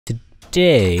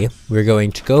today we're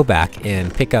going to go back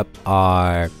and pick up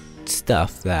our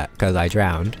stuff because I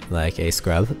drowned like a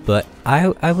scrub, but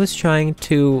I was trying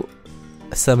to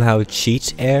somehow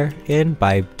cheat air in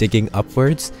by digging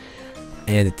upwards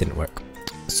and it didn't work.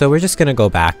 So we're just gonna go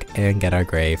back and get our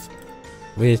grave,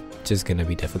 which is gonna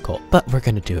be difficult, but we're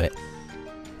gonna do it.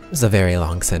 It's a very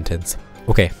long sentence.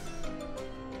 Okay,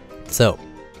 so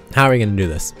how are we gonna do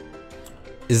this?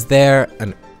 Is there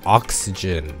an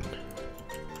oxygen?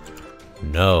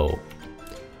 No.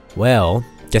 Well,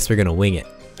 guess we're gonna wing it,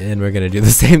 and we're gonna do the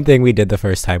same thing we did the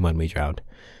first time when we drowned.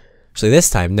 Actually, this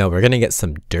time, no, we're gonna get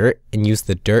some dirt and use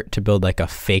the dirt to build like a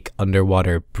fake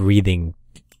underwater breathing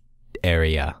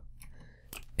area.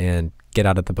 And get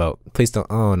out of the boat. Please don't.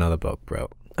 Oh no, the boat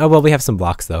broke. Oh well, we have some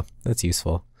blocks though. That's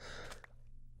useful.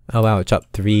 Oh wow, it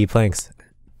chopped 3 planks.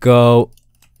 Go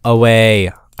away.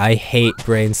 I hate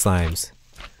brain slimes.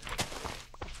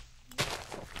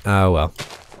 Oh well.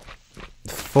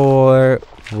 4,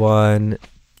 1,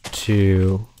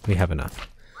 2. We have enough.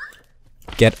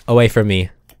 Get away from me.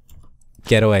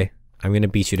 Get away. I'm gonna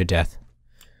beat you to death.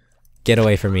 Get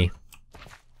away from me.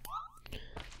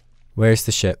 Where's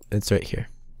the ship? It's right here.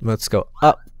 Let's go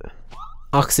up.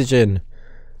 Oxygen.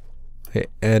 Okay,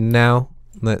 and now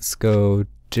let's go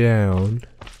down.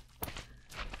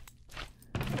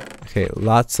 Okay,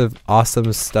 lots of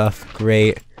awesome stuff.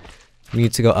 Great. We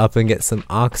need to go up and get some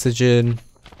oxygen.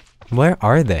 Where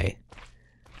are they?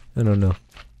 I don't know.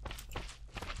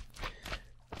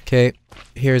 Okay,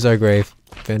 here's our grave.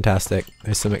 Fantastic.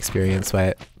 There's some experience by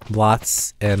it.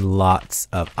 Lots and lots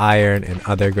of iron and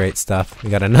other great stuff. We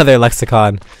got another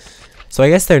lexicon. So I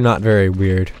guess they're not very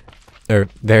weird. Or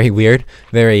very weird.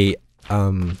 Very,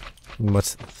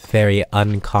 very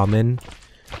uncommon,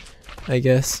 I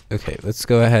guess. Okay, let's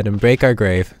go ahead and break our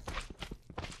grave.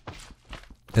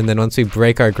 And then once we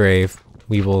break our grave,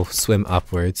 we will swim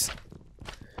upwards.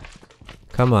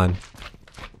 Come on.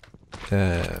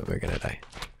 We're gonna die.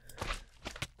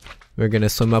 We're gonna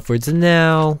swim upwards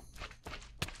now.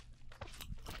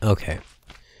 Okay.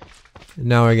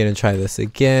 Now we're gonna try this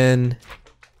again.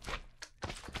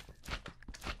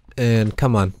 And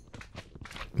come on.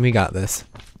 We got this.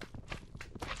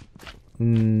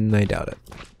 I doubt it.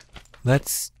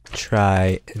 Let's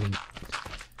try and...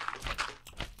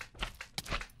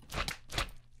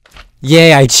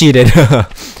 Yay, I cheated!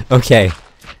 Okay.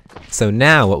 So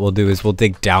now what we'll do is we'll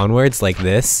dig downwards like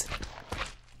this.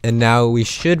 And now we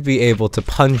should be able to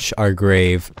punch our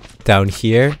grave down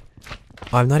here.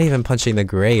 Oh, I'm not even punching the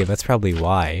grave. That's probably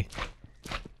why.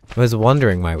 I was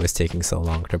wondering why it was taking so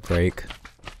long to break.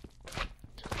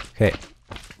 Okay.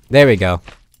 There we go.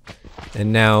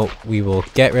 And now we will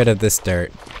get rid of this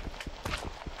dirt.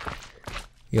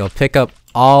 We'll pick up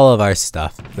all of our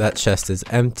stuff. That chest is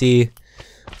empty.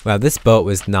 Wow, this boat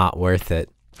was not worth it.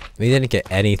 We didn't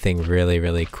get anything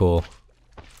really cool.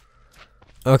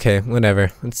 Okay,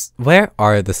 whatever. Where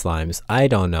are the slimes? I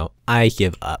don't know. I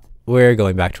give up. We're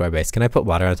going back to our base. Can I put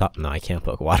water on top? No, I can't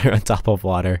put water on top of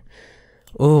water.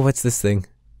 Oh, what's this thing?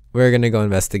 We're gonna go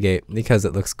investigate because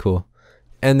it looks cool.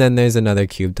 And then there's another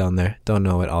cube down there. Don't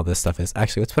know what all this stuff is.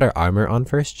 Actually, let's put our armor on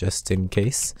first, just in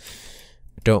case.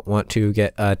 Don't want to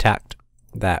get attacked.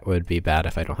 That would be bad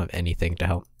if I don't have anything to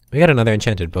help. We got another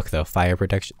enchanted book though. Fire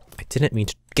protection. I didn't mean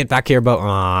to get back here, boat.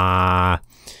 Aww.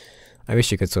 I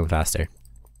wish you could swim faster.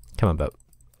 Come on, boat.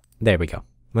 There we go.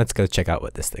 Let's go check out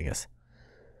what this thing is.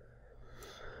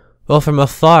 Well, from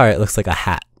afar, it looks like a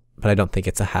hat, but I don't think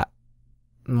it's a hat.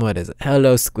 What is it?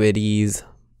 Hello, squiddies.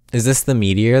 Is this the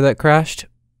meteor that crashed?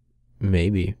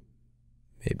 Maybe.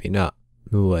 Maybe not.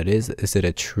 What is it? Is it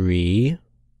a tree?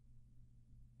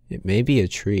 It may be a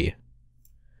tree.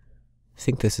 I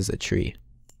think this is a tree.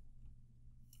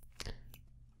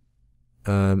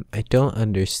 I don't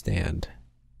understand.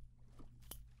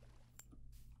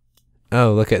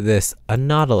 Oh, look at this. A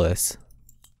nautilus.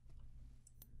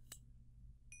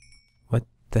 What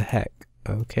the heck?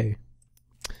 Okay.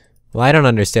 Well, I don't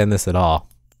understand this at all.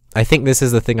 I think this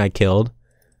is the thing I killed.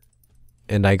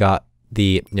 And I got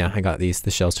the... Yeah, I got the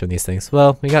shells from these things.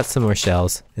 Well, we got some more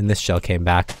shells. And this shell came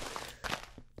back.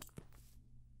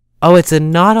 Oh, it's a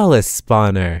nautilus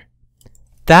spawner.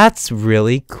 That's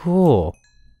really cool.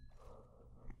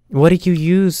 What do you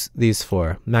use these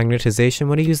for? Magnetization?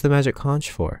 What do you use the magic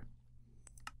conch for?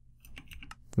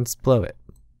 Let's blow it.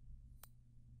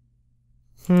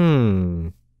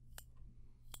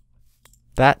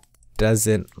 That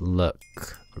doesn't look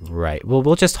right. Well,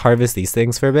 we'll just harvest these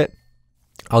things for a bit.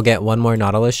 I'll get one more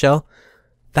nautilus shell.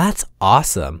 That's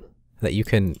awesome that you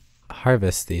can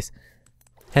harvest these.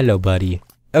 Hello, buddy.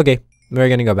 Okay, we're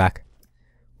gonna go back.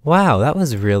 Wow, that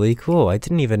was really cool. I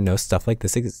didn't even know stuff like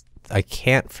this. I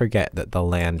can't forget that the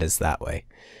land is that way.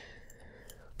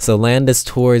 So land is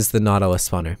towards the Nautilus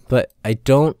spawner, but I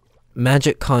don't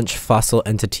magic conch fossil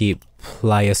entity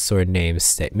pliosaur name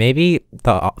state. Maybe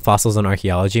the fossils and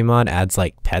archaeology mod adds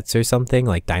like pets or something,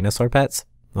 like dinosaur pets.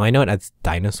 Well, I know it adds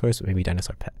dinosaurs, but maybe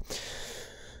dinosaur pet.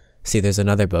 See, there's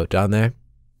another boat down there,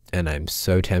 and I'm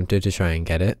so tempted to try and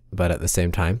get it, but at the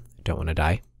same time, I don't want to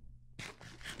die.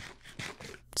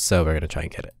 So we're gonna try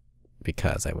and get it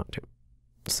because I want to.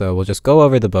 So we'll just go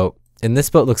over the boat, and this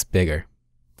boat looks bigger.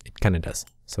 It kind of does.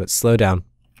 So let's slow down.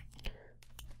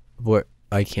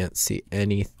 I can't see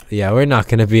any. Yeah, we're not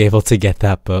gonna be able to get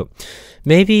that boat.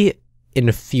 Maybe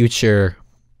in future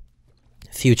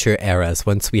eras,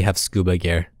 once we have scuba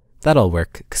gear, that'll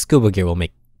work. Scuba gear will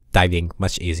make diving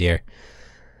much easier.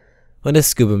 What does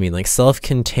scuba mean? Like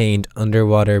self-contained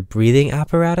underwater breathing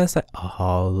apparatus?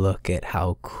 Oh, look at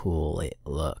how cool it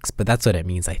looks. But that's what it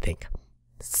means, I think.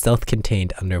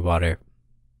 Self-contained underwater.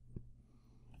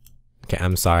 Okay,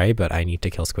 I'm sorry, but I need to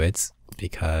kill squids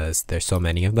because there's so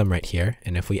many of them right here.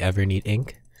 And if we ever need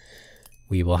ink,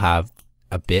 we will have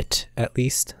a bit at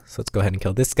least. So let's go ahead and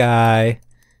kill this guy.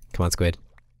 Come on, squid.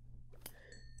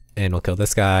 And we'll kill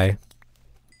this guy.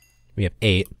 We have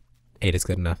 8. 8 is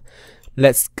good enough.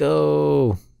 Let's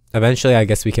go. Eventually, I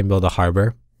guess we can build a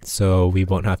harbor, so we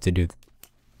won't have to do...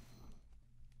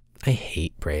 I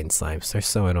hate brain slimes. They're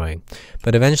so annoying.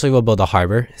 But eventually, we'll build a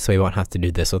harbor, so we won't have to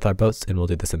do this with our boats, and we'll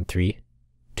do this in 3,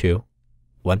 2,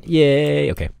 1.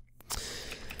 Yay! Okay.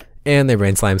 And there are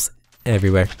brain slimes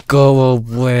everywhere. Go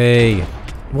away!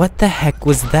 What the heck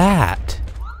was that?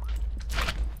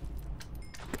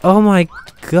 Oh my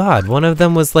god, one of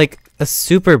them was like a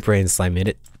super brain slime.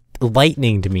 It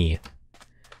lightninged me.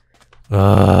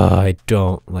 I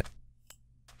don't like...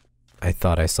 I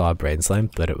thought I saw a brain slime,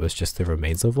 but it was just the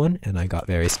remains of one, and I got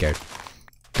very scared.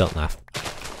 Don't laugh.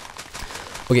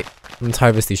 Okay, let's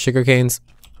harvest these sugar canes.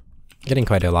 Getting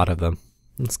quite a lot of them.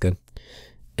 That's good.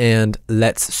 And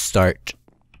let's start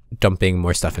dumping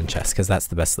more stuff in chests, because that's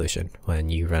the best solution when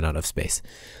you run out of space.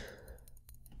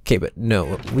 Okay, but no,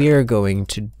 what we are going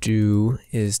to do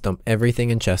is dump everything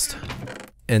in chest,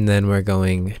 and then we're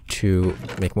going to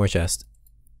make more chests.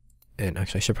 And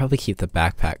actually, I should probably keep the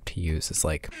backpack to use as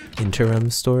like interim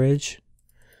storage.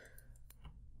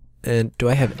 And do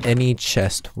I have any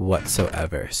chest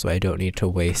whatsoever, so I don't need to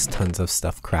waste tons of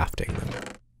stuff crafting them?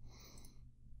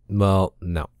 Well,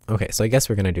 no. Okay, so I guess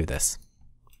we're gonna do this.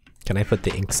 Can I put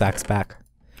the ink sacks back?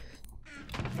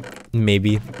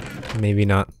 Maybe. Maybe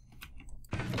not.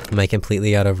 Am I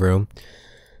completely out of room?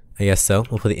 I guess so.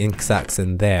 We'll put the ink sacks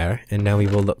in there, and now we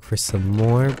will look for some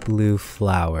more blue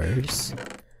flowers.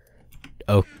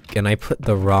 Oh, and I put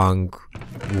the wrong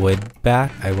wood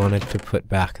back. I wanted to put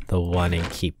back the 1 and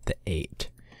keep the 8.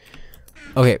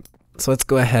 Okay, so let's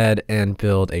go ahead and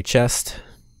build a chest.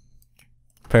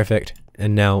 Perfect.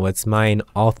 And now let's mine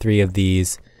all 3 of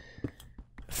these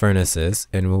furnaces,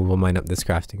 and we will mine up this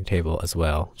crafting table as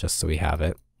well, just so we have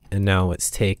it. And now let's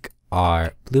take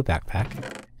our blue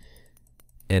backpack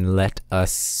and let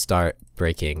us start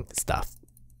breaking stuff.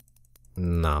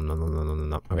 No.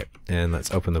 Okay, and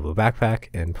let's open the blue backpack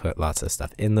and put lots of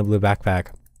stuff in the blue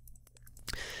backpack.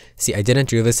 See, I didn't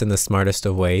do this in the smartest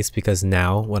of ways because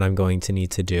now what I'm going to need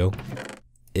to do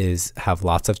is have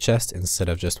lots of chests instead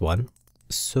of just 1.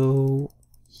 So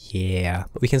yeah,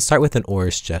 but we can start with an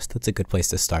ores chest. That's a good place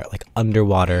to start, like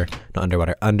underground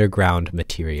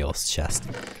materials chest.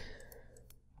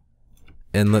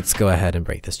 And let's go ahead and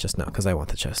break this chest now because I want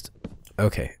the chest.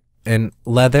 Okay, and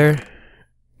leather.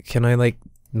 Can I like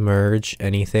merge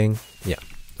anything? Yeah.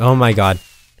 Oh my god.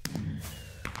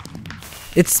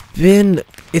 It's the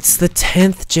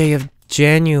 10th day of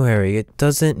January. It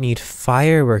doesn't need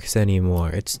fireworks anymore.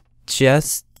 It's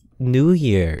just New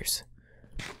Year's.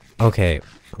 Okay,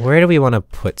 where do we want to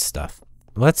put stuff?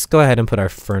 Let's go ahead and put our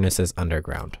furnaces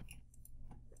underground.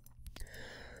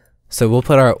 So we'll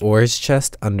put our ores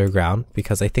chest underground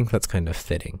because I think that's kind of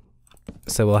fitting.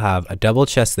 So we'll have a double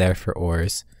chest there for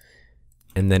ores.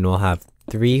 And then we'll have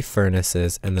 3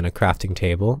 furnaces and then a crafting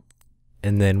table.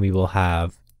 And then we will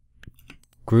have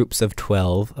groups of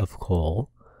 12 of coal.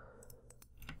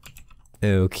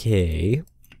 Okay.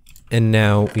 And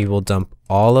now we will dump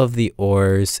all of the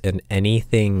ores and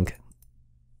anything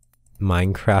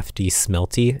Minecrafty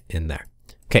smelty in there.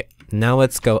 Okay, now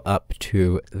let's go up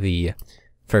to the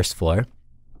first floor.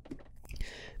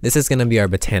 This is going to be our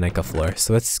Botanica floor,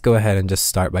 so let's go ahead and just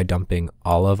start by dumping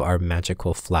all of our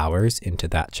magical flowers into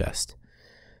that chest.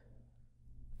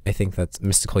 I think that's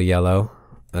mystical yellow.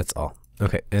 That's all.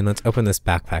 Okay, and let's open this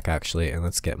backpack actually, and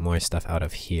let's get more stuff out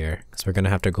of here, because we're gonna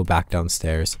have to go back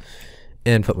downstairs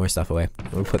and put more stuff away.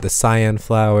 We'll put the cyan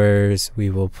flowers.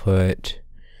 We will put...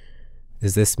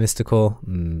 Is this mystical?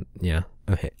 Yeah.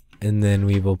 Okay. And then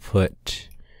we will put...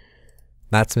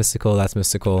 That's mystical, that's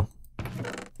mystical.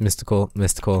 Mystical,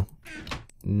 mystical.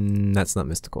 That's not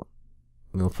mystical.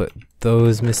 We'll put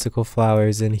those mystical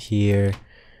flowers in here.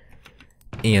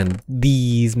 And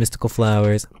these mystical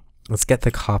flowers. Let's get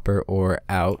the copper ore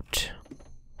out.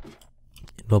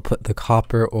 We'll put the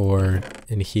copper ore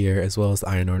in here, as well as the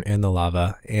iron ore and the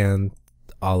lava, and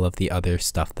all of the other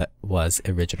stuff that was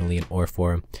originally in ore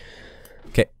form.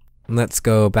 Okay, let's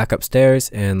go back upstairs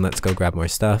and let's go grab more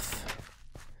stuff.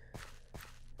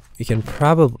 We can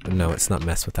probably... No, let's not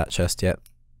mess with that chest yet.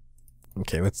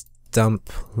 Okay, let's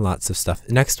dump lots of stuff.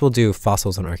 Next we'll do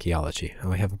fossils and archaeology.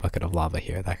 Oh, I have a bucket of lava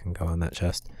here that can go in that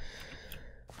chest.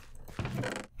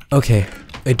 Okay,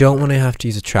 I don't want to have to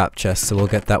use a trap chest, so we'll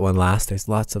get that one last. There's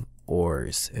lots of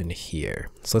ores in here.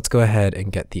 So let's go ahead and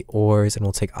get the ores, and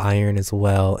we'll take iron as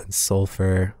well, and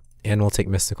sulfur, and we'll take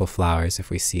mystical flowers if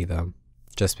we see them.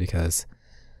 Just because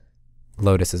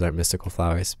lotuses aren't mystical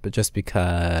flowers, but just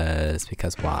because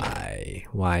why?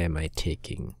 Why am I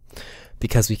taking?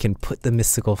 Because we can put the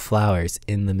mystical flowers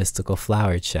in the mystical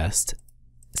flower chest.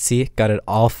 See, got it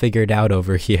all figured out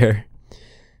over here.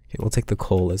 Okay, we'll take the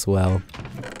coal as well.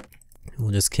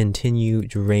 We'll just continue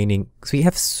draining, because we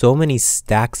have so many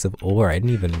stacks of ore. I didn't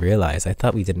even realize. I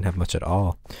thought we didn't have much at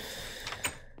all.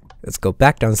 Let's go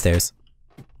back downstairs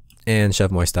and shove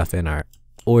more stuff in our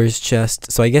ores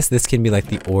chest. So I guess this can be like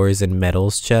the ores and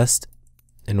metals chest.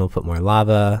 And we'll put more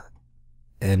lava.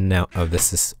 And now, oh,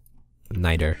 this is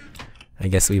niter. I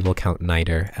guess we will count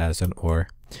niter as an ore.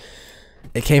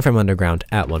 It came from underground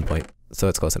at one point, so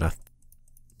it's close enough.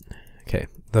 Okay,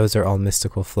 those are all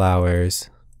mystical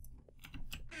flowers.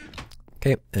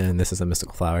 Okay, and this is a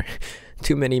mystical flower.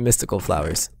 Too many mystical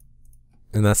flowers.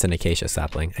 And that's an acacia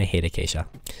sapling. I hate acacia.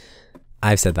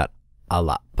 I've said that a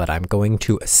lot, but I'm going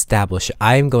to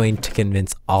I'm going to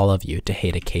convince all of you to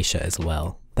hate acacia as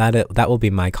well. That will be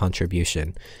my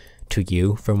contribution to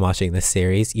you from watching this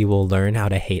series. You will learn how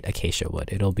to hate acacia wood.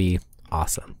 It'll be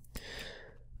awesome.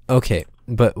 Okay,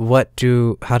 but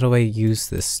how do I use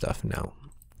this stuff now?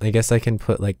 I guess I can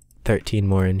put like 13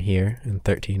 more in here and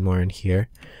 13 more in here.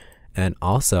 And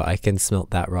also I can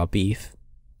smelt that raw beef,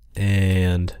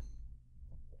 and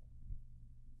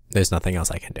there's nothing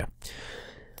else I can do.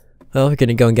 Well, we're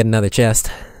gonna go and get another chest.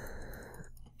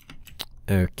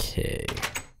 Okay.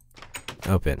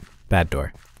 Open. Bad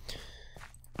door.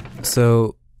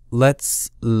 So let's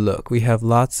look. We have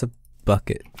lots of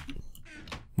bucket.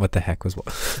 What the heck was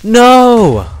what?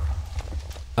 No!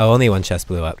 Oh, only one chest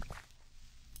blew up.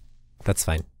 That's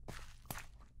fine.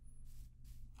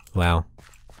 Wow.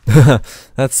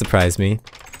 That surprised me.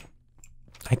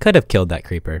 I could have killed that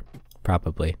creeper.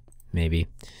 Probably. Maybe.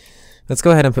 Let's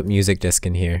go ahead and put music disc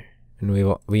in here. And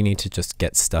we need to just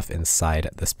get stuff inside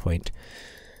at this point.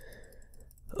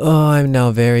 Oh, I'm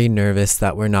now very nervous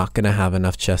that we're not going to have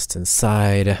enough chests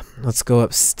inside. Let's go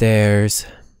upstairs.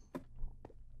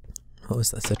 What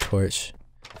was this? A torch.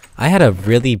 I had a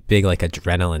really big like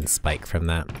adrenaline spike from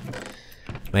that.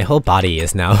 My whole body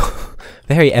is now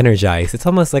very energized. It's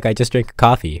almost like I just drank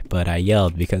coffee, but I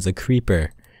yelled because a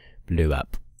creeper blew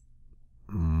up.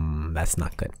 That's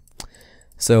not good.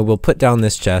 So we'll put down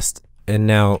this chest, and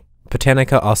now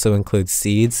Botanica also includes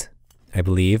seeds, I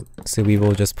believe. So we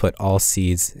will just put all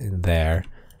seeds in there.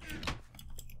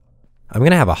 I'm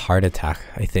gonna have a heart attack,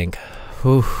 I think.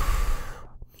 Whew.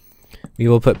 We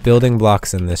will put building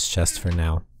blocks in this chest for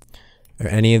now. Are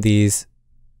any of these...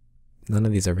 None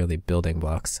of these are really building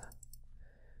blocks.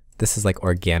 This is like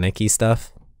organic-y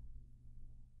stuff.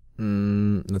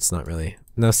 That's not really...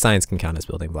 No, science can count as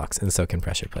building blocks, and so can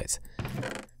pressure plates.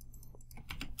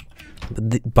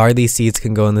 But the barley seeds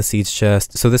can go in the seeds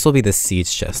chest. So this will be the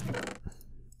seeds chest.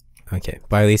 Okay,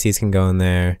 barley seeds can go in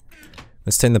there.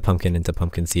 Let's turn the pumpkin into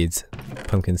pumpkin seeds.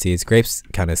 Pumpkin seeds. Grapes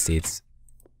count as seeds.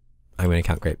 I'm going to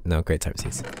count grape. No, grape type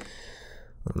seeds.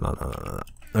 No.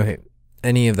 Okay.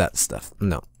 Any of that stuff.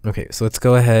 No. Okay, so let's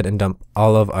go ahead and dump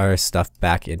all of our stuff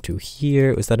back into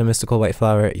here. Was that a mystical white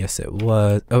flower? Yes, it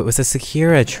was. Oh, it was a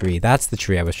Sakura tree. That's the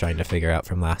tree I was trying to figure out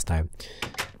from last time.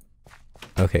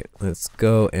 Okay, let's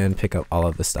go and pick up all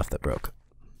of the stuff that broke.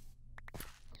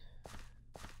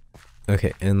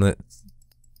 Okay, and let's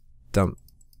dump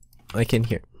like in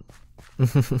here.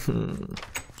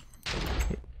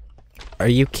 Are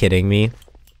you kidding me?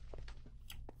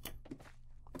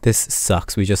 This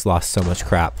sucks. We just lost so much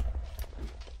crap.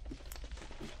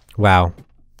 Wow.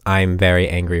 I'm very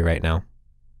angry right now.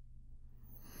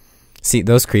 See,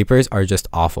 those creepers are just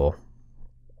awful.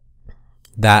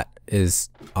 That is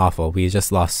awful. We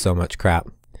just lost so much crap.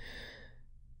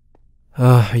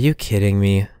 Oh, are you kidding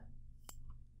me?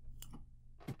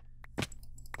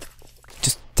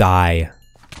 Just die.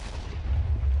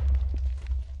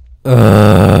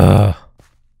 Ugh.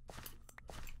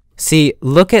 See,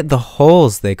 look at the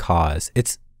holes they cause.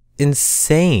 It's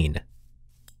insane.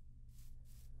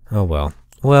 Oh well.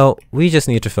 Well, we just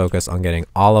need to focus on getting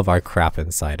all of our crap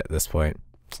inside at this point.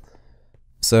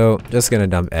 So, just gonna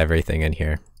dump everything in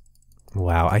here.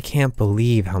 Wow, I can't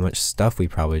believe how much stuff we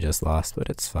probably just lost, but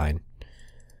it's fine.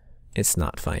 It's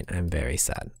not fine. I'm very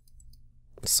sad.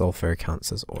 Sulfur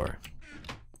counts as ore.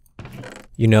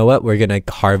 You know what? We're gonna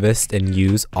harvest and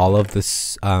use all of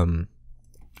this,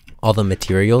 all the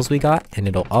materials we got, and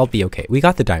it'll all be okay. We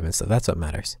got the diamonds, so that's what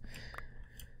matters.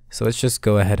 So let's just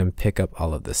go ahead and pick up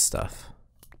all of this stuff.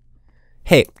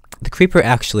 Hey, the creeper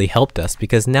actually helped us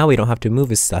because now we don't have to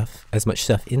move as much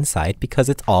stuff inside because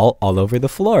it's all over the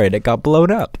floor and it got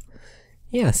blown up.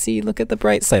 Yeah, see, look at the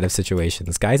bright side of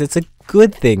situations, guys. It's a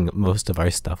good thing most of our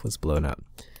stuff was blown up.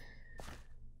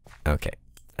 Okay,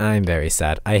 I'm very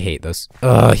sad. I hate those.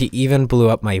 Ugh, he even blew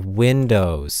up my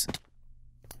windows.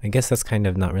 I guess that's kind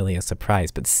of not really a surprise,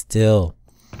 but still.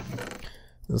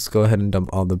 Let's go ahead and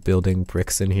dump all the building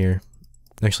bricks in here.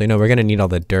 Actually, no, we're going to need all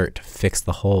the dirt to fix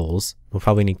the holes. We'll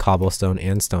probably need cobblestone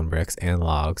and stone bricks and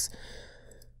logs.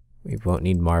 We won't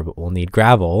need marble. We'll need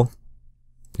gravel.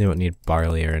 We won't need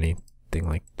barley or anything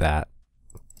like that.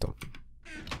 Don't.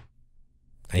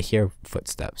 I hear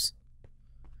footsteps.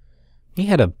 He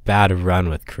had a bad run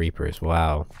with creepers.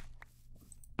 Wow.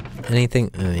 Anything?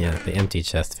 Yeah, the empty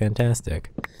chest. Fantastic.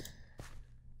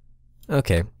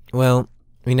 Okay, well,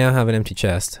 we now have an empty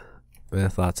chest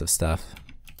with lots of stuff.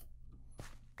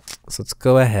 So let's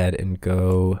go ahead and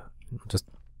just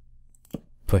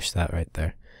push that right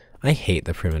there. I hate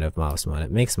the primitive mobs mod.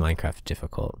 It makes Minecraft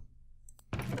difficult.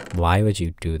 Why would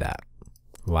you do that?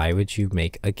 Why would you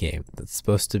make a game that's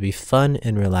supposed to be fun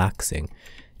and relaxing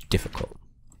difficult?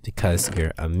 Because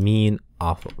you're a mean,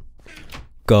 awful.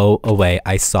 Go away.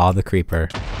 I saw the creeper.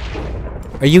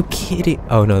 Are you kidding?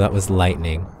 Oh no, that was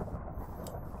lightning.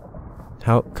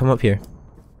 Come up here.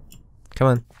 Come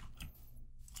on.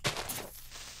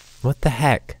 What the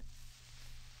heck?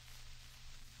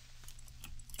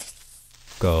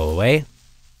 Go away.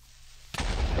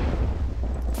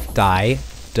 Die.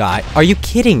 Die. Are you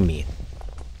kidding me?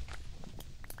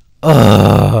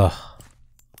 Ugh.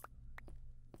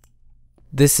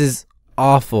 This is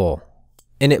awful.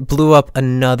 And it blew up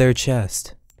another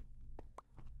chest.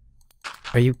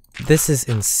 This is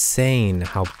insane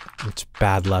how much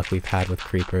bad luck we've had with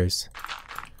creepers.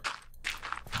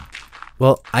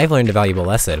 Well, I've learned a valuable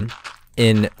lesson.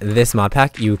 In this mod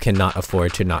pack, you cannot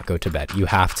afford to not go to bed. You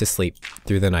have to sleep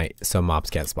through the night so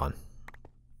mobs can't spawn.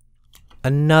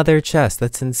 Another chest,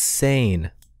 that's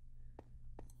insane.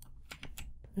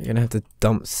 You're gonna have to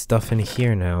dump stuff in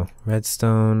here now.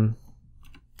 Redstone.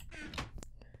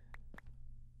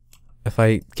 If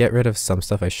I get rid of some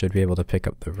stuff, I should be able to pick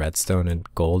up the redstone and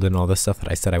gold and all the stuff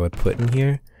that I said I would put in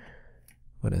here.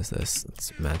 What is this?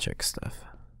 It's magic stuff.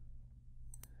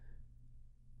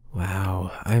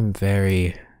 Wow, I'm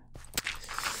very...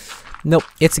 Nope,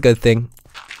 it's a good thing.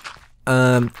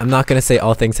 I'm not going to say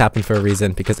all things happen for a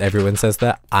reason because everyone says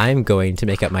that. I'm going to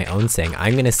make up my own saying.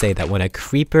 I'm going to say that when a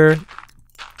creeper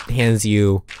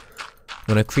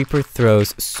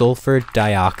throws sulfur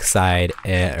dioxide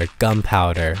or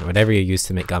gunpowder, whatever you use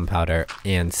to make gunpowder,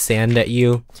 and sand at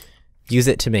you, use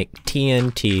it to make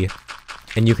TNT,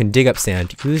 and you can dig up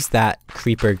sand. Use that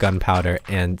creeper gunpowder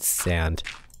and sand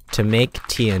to make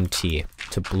TNT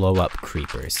to blow up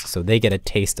creepers so they get a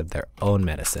taste of their own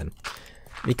medicine.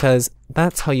 Because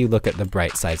that's how you look at the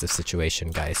bright sides of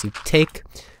situation, guys. You take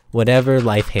whatever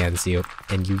life hands you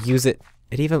and you use it.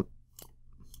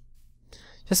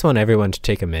 Just want everyone to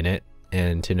take a minute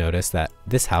and to notice that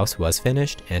this house was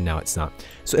finished and now it's not.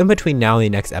 So in between now and the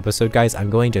next episode, guys, I'm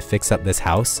going to fix up this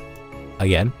house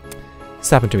again. It's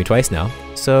happened to me twice now.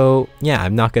 So yeah,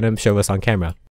 I'm not going to show this on camera.